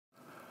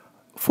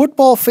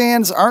Football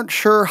fans aren't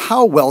sure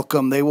how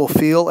welcome they will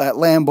feel at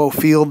Lambeau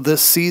Field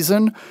this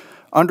season.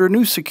 Under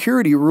new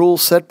security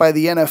rules set by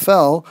the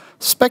NFL,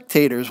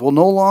 spectators will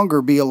no longer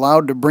be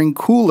allowed to bring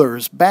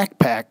coolers,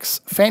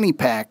 backpacks, fanny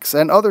packs,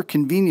 and other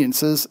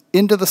conveniences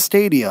into the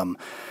stadium.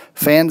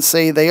 Fans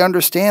say they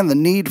understand the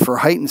need for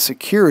heightened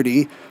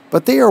security,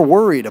 but they are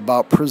worried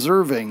about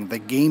preserving the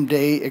game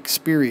day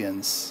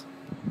experience.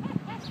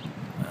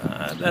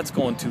 That's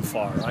going too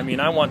far. I mean,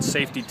 I want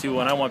safety too,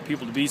 and I want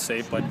people to be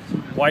safe, but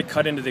why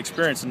cut into the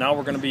experience? And now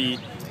we're going to be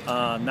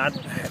not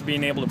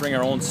being able to bring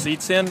our own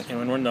seats in, and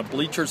when we're in the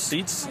bleacher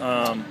seats,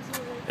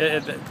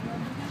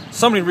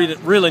 somebody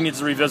really needs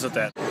to revisit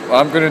that. Well,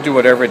 I'm going to do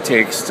whatever it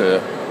takes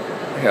to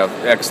have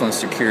excellent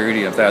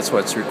security. If that's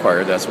what's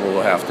required, that's what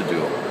we'll have to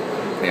do.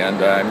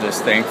 And I'm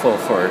just thankful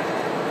for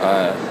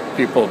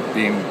people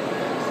being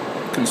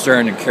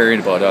concerned and caring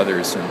about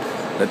others, and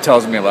that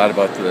tells me a lot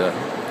about the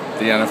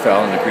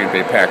NFL and the Green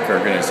Bay Packer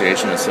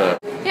organization.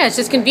 Yeah, it's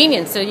just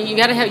convenience. So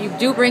you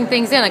do bring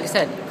things in, like I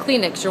said,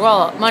 Kleenex, your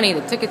wallet, money,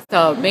 the ticket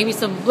stub, maybe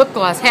some lip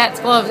gloss, hats,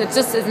 gloves. It's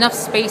just enough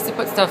space to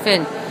put stuff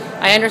in.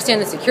 I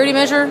understand the security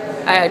measure.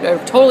 I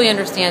totally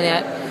understand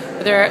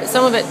that. But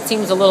some of it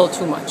seems a little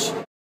too much.